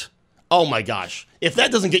out," oh my gosh. If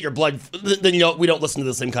that doesn't get your blood, then we don't listen to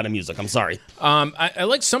the same kind of music. I'm sorry. I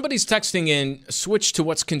like somebody's texting in, switch to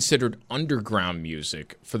what's considered underground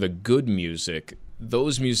music for the good music.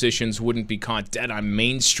 Those musicians wouldn't be caught dead on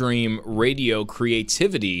mainstream radio.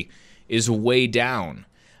 Creativity is way down.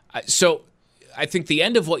 So I think the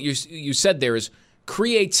end of what you said there is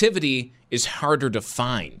creativity is harder to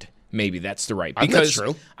find. Maybe that's the right. Because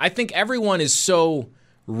that's true. I think everyone is so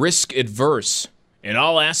risk adverse in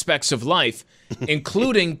all aspects of life,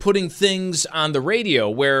 including putting things on the radio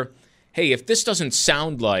where, hey, if this doesn't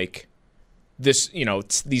sound like this,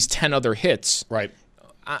 these 10 other hits, right?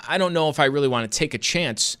 I don't know if I really want to take a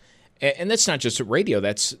chance. And that's not just radio,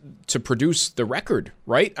 that's to produce the record,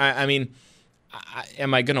 right? I mean,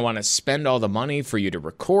 am I going to want to spend all the money for you to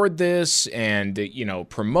record this and,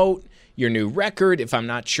 promote your new record if I'm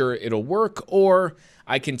not sure it'll work? Or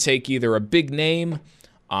I can take either a big name,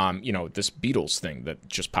 this Beatles thing that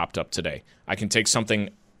just popped up today. I can take something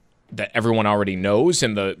that everyone already knows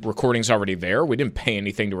and the recording's already there. We didn't pay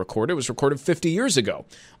anything to record it. It was recorded 50 years ago.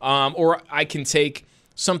 Or I can take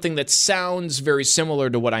something that sounds very similar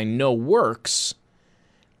to what I know works,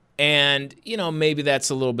 and, maybe that's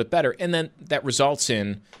a little bit better. And then that results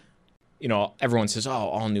in, everyone says, oh,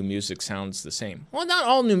 all new music sounds the same. Well, not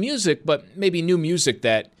all new music, but maybe new music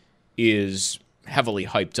that is heavily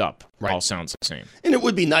hyped up, right, all sounds the same. And it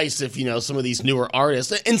would be nice if, some of these newer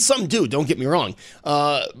artists, and some do, don't get me wrong,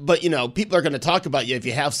 but, people are going to talk about you if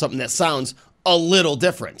you have something that sounds a little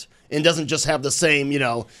different and doesn't just have the same,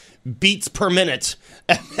 beats per minute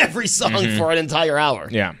every song for an entire hour.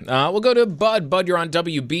 Yeah. We'll go to Bud. Bud, you're on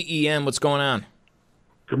WBEN. What's going on?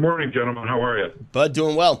 Good morning, gentlemen. How are you? Bud,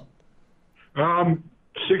 doing well.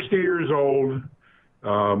 60 years old.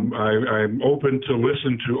 I'm open to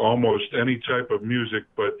listen to almost any type of music,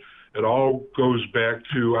 but it all goes back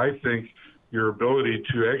to, I think, your ability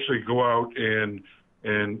to actually go out and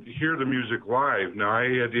hear the music live. Now, I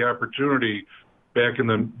had the opportunity back in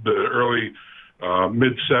the early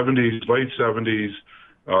mid-'70s, late '70s,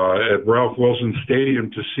 at Ralph Wilson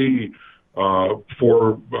Stadium to see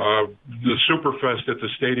for the Superfest at the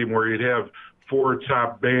stadium, where you'd have four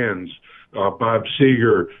top bands, Bob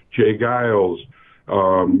Seger, Jay Giles,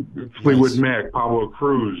 Fleetwood Mac, Pablo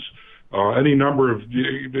Cruz, any number of,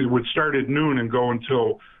 it would start at noon and go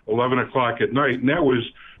until 11 o'clock at night, and that was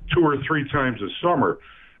 2 or 3 times a summer.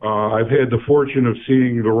 I've had the fortune of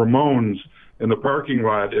seeing the Ramones in the parking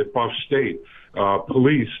lot at Buff State, the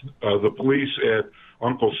police at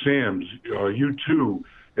Uncle Sam's, U2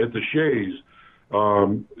 at the Shays,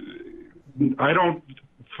 I don't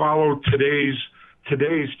follow today's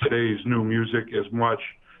new music as much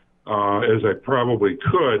as I probably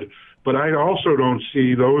could, but I also don't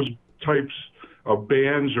see those types of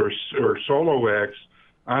bands or solo acts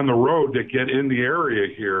on the road that get in the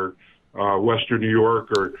area here, Western New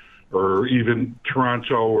York or even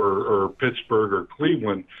Toronto or Pittsburgh or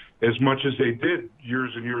Cleveland, as much as they did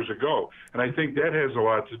years and years ago. And I think that has a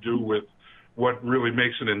lot to do with what really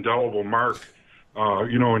makes an indelible mark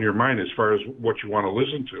in your mind as far as what you want to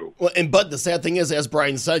listen to. Well, and Bud, the sad thing is, as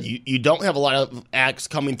Brian said, you don't have a lot of acts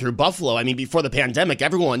coming through Buffalo. I mean, before the pandemic,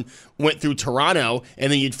 everyone went through Toronto,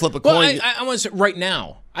 and then you'd flip a coin. Well, I was right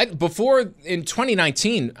now. Before in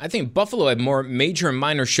 2019, I think Buffalo had more major and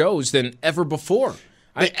minor shows than ever before.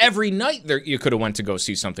 Every night you could have went to go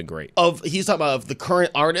see something great. He's talking about the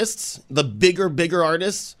current artists, the bigger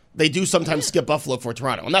artists. They do sometimes skip Buffalo for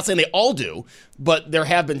Toronto. I'm not saying they all do, but there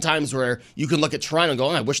have been times where you can look at Toronto and go,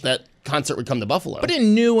 I wish that concert would come to Buffalo. But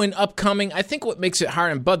in new and upcoming, I think what makes it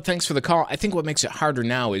hard, and Bud, thanks for the call, I think what makes it harder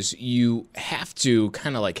now is you have to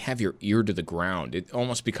kind of like have your ear to the ground. It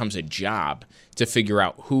almost becomes a job to figure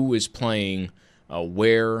out who is playing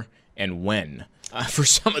where and when. For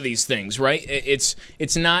some of these things, right?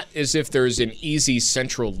 It's not as if there's an easy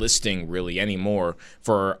central listing really anymore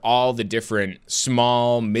for all the different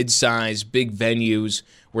small, mid-size, big venues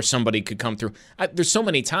where somebody could come through. There's so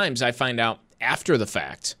many times I find out after the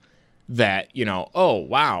fact that, oh,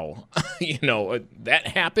 wow, that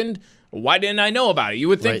happened. Why didn't I know about it? You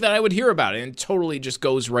would think that I would hear about it, and it totally just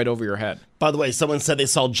goes right over your head. By the way, someone said they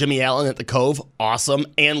saw Jimmy Allen at the Cove. Awesome.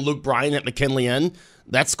 And Luke Bryan at McKinley Inn.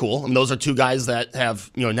 That's cool. I mean, those are two guys that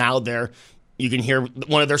have, now you can hear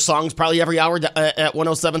one of their songs probably every hour at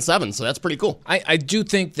 107.7, so that's pretty cool. I do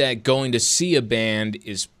think that going to see a band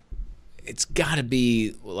it's got to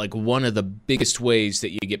be like one of the biggest ways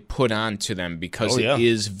that you get put onto them because it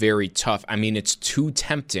is very tough. I mean, it's too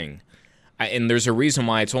tempting. And there's a reason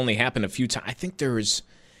why it's only happened a few times. I think there's,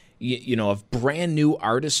 a brand new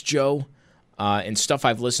artist, Joe, and stuff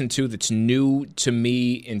I've listened to that's new to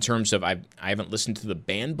me in terms of I haven't listened to the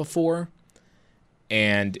band before,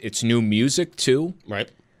 and it's new music too.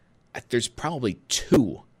 Right. There's probably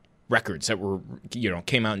 2 records that were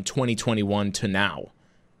came out in 2021 to now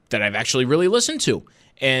that I've actually really listened to,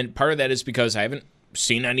 and part of that is because I haven't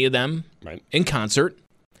seen any of them in concert.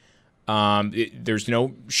 There's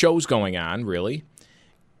no shows going on really,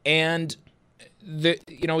 and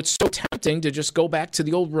it's so tempting to just go back to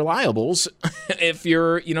the old reliables if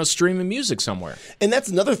you're, streaming music somewhere. And that's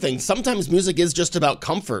another thing. Sometimes music is just about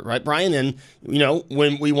comfort, right, Brian? And,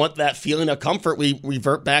 when we want that feeling of comfort, we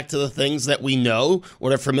revert back to the things that we know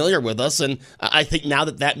or are familiar with us. And I think now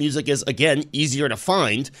that music is, again, easier to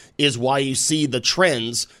find is why you see the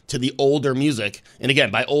trends to the older music. And again,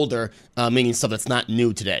 by older, meaning stuff that's not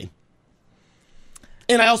new today.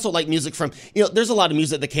 And I also like music from, there's a lot of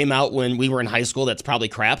music that came out when we were in high school that's probably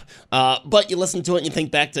crap. But you listen to it and you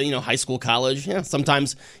think back to, high school, college. Yeah,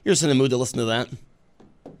 sometimes you're just in the mood to listen to that.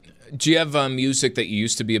 Do you have music that you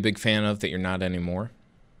used to be a big fan of that you're not anymore?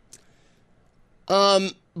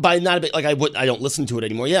 By not a bit, like I don't listen to it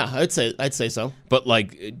anymore. Yeah, I'd say so. But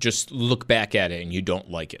like, just look back at it and you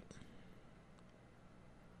don't like it.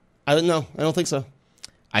 I don't think so.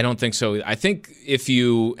 I don't think so. I think if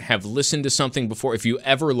you have listened to something before, if you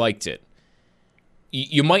ever liked it,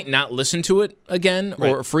 you might not listen to it again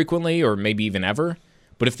or frequently or maybe even ever.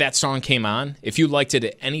 But if that song came on, if you liked it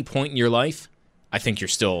at any point in your life, I think you're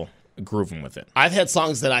still grooving with it. I've had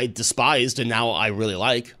songs that I despised and now I really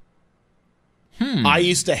like. I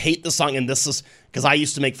used to hate the song, and this is because I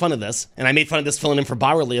used to make fun of this, and I made fun of this filling in for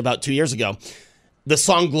Bowerly about 2 years ago. The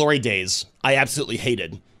song Glory Days, I absolutely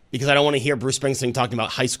hated. Because I don't want to hear Bruce Springsteen talking about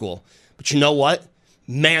high school. But you know what?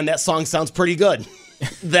 Man, that song sounds pretty good.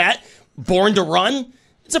 That, Born to Run,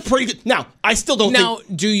 it's a pretty good... Now, I still don't think... Now,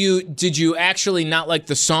 did you actually not like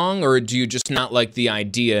the song, or do you just not like the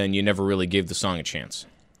idea and you never really gave the song a chance?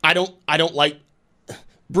 I don't like...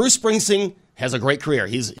 Bruce Springsteen has a great career.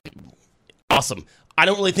 He's awesome. I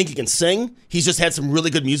don't really think he can sing. He's just had some really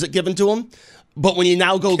good music given to him. But when you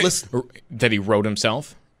now go listen... That he wrote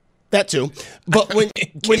himself? That too, but when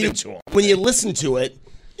you listen to it,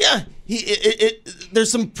 yeah, there's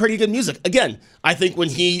some pretty good music. Again, I think when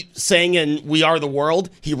he sang in "We Are the World,"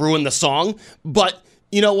 he ruined the song. But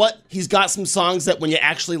you know what? He's got some songs that when you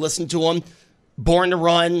actually listen to them, "Born to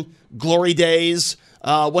Run," "Glory Days."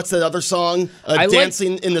 What's that other song?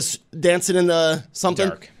 Dancing in the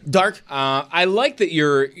something dark. I like that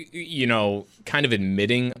you're kind of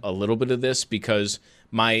admitting a little bit of this because.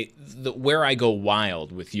 Where I go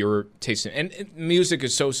wild with your taste, and music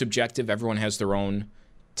is so subjective. Everyone has their own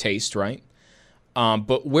taste, right?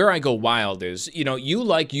 But where I go wild is,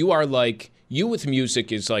 you with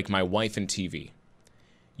music is like my wife and TV.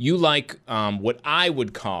 You like what I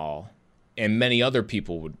would call, and many other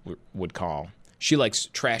people would call, she likes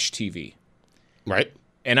trash TV. Right.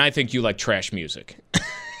 And I think you like trash music.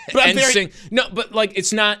 But I'm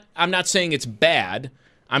not saying it's bad.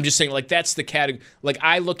 I'm just saying, like, that's the category. Like,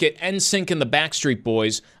 I look at NSYNC and the Backstreet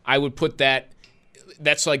Boys, I would put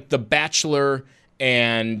that's like The Bachelor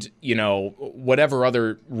and, whatever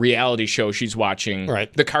other reality show she's watching.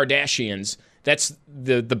 Right. The Kardashians. That's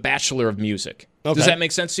the Bachelor of music. Okay. Does that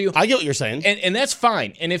make sense to you? I get what you're saying. And that's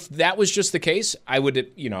fine. And if that was just the case, I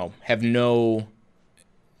would, have no...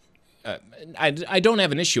 I don't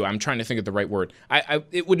have an issue. I'm trying to think of the right word.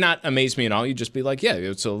 It would not amaze me at all. You'd just be like, yeah,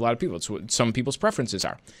 it's a lot of people. It's what some people's preferences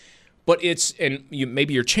are. But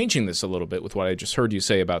maybe you're changing this a little bit with what I just heard you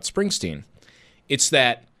say about Springsteen. It's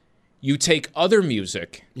that you take other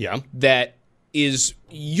music that is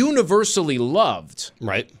universally loved,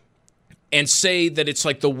 right, and say that it's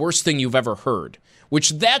like the worst thing you've ever heard.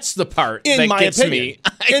 Which that's the part that gets me.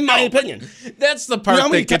 In my opinion, that's the part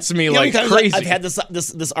that gets me like crazy. I've had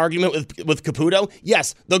this argument with Caputo.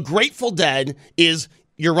 Yes, the Grateful Dead is.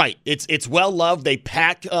 You're right. It's well loved. They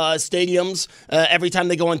pack stadiums every time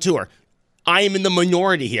they go on tour. I am in the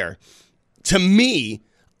minority here. To me,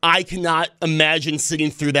 I cannot imagine sitting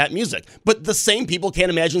through that music. But the same people can't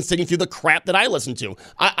imagine sitting through the crap that I listen to.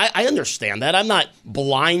 I understand that. I'm not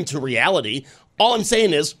blind to reality. All I'm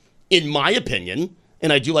saying is, in my opinion.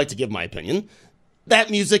 And I do like to give my opinion, that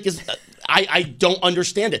music is, I don't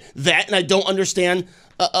understand it. That, and I don't understand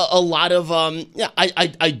a lot of,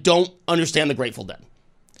 I don't understand the Grateful Dead.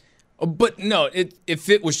 But no, if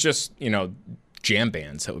it was just, jam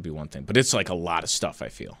bands, that would be one thing. But it's like a lot of stuff, I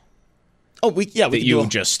feel. Oh, we you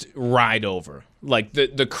just ride over. Like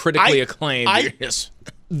the critically acclaimed.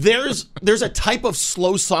 There's a type of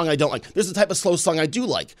slow song I don't like. There's a type of slow song I do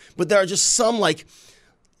like. But there are just some, like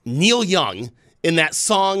Neil Young, in that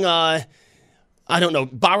song, I don't know.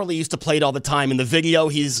 Bowerly used to play it all the time. In the video,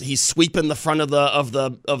 he's sweeping the front of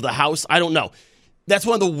the house. I don't know. That's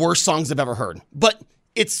one of the worst songs I've ever heard. But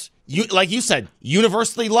it's like you said,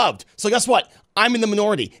 universally loved. So guess what? I'm in the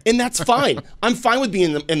minority, and that's fine. I'm fine with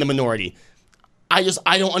being in the minority. I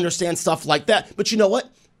don't understand stuff like that. But you know what?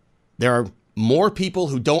 There are more people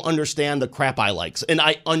who don't understand the crap I like, and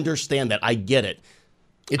I understand that. I get it.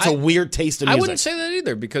 It's a weird taste in music. I wouldn't say that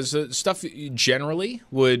either, because stuff generally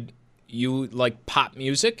you like pop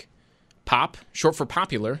music. Pop, short for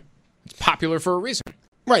popular. It's popular for a reason.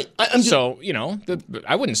 Right.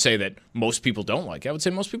 I wouldn't say that most people don't like it. I would say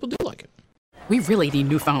most people do like it. We really need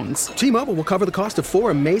new phones. T-Mobile will cover the cost of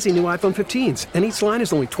 4 amazing new iPhone 15s, and each line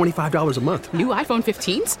is only $25 a month. New iPhone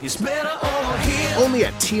 15s? It's better over here. Only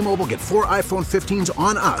at T-Mobile, get 4 iPhone 15s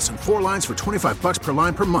on us and 4 lines for $25 per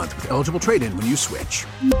line per month with eligible trade-in when you switch.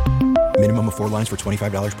 Minimum of 4 lines for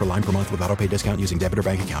 $25 per line per month with autopay discount using debit or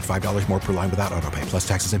bank account. $5 more per line without autopay, plus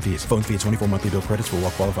taxes and fees. Phone fee at 24 monthly bill credits for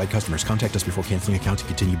well-qualified customers. Contact us before canceling account to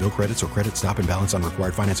continue bill credits or credit stop and balance on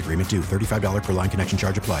required finance agreement due. $35 per line connection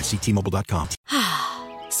charge applies. See T-Mobile.com.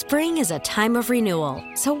 Spring is a time of renewal,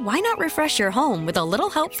 so why not refresh your home with a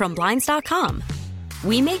little help from Blinds.com?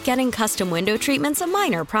 We make getting custom window treatments a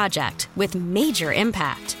minor project with major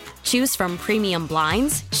impact. Choose from premium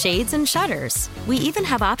blinds, shades, and shutters. We even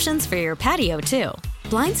have options for your patio, too.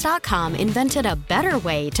 Blinds.com invented a better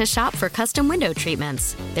way to shop for custom window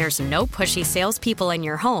treatments. There's no pushy salespeople in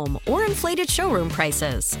your home or inflated showroom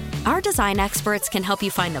prices. Our design experts can help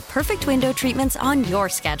you find the perfect window treatments on your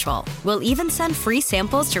schedule. We'll even send free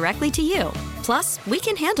samples directly to you. Plus, we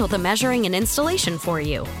can handle the measuring and installation for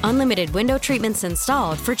you. Unlimited window treatments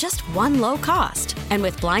installed for just one low cost. And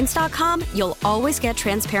with Blinds.com, you'll always get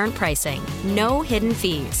transparent pricing. No hidden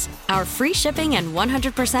fees. Our free shipping and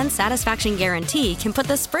 100% satisfaction guarantee can put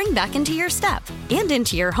the spring back into your step and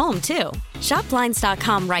into your home, too. Shop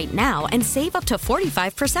Blinds.com right now and save up to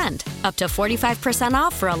 45%. Up to 45%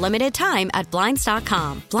 off for a limited time at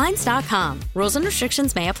Blinds.com. Blinds.com. Rules and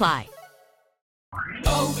restrictions may apply.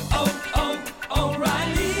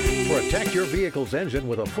 O'Reilly. Protect your vehicle's engine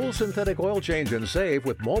with a full synthetic oil change and save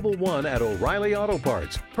with Mobil 1 at O'Reilly Auto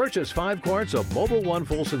Parts. Purchase 5 quarts of Mobil 1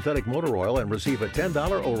 full synthetic motor oil and receive a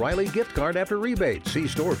 $10 O'Reilly gift card after rebate. See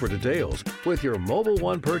store for details. With your Mobil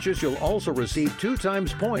 1 purchase, you'll also receive 2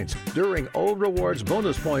 times points during O Rewards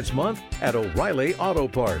Bonus Points Month at O'Reilly Auto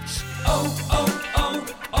Parts.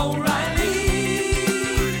 O'Reilly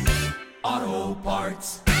Auto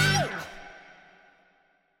Parts.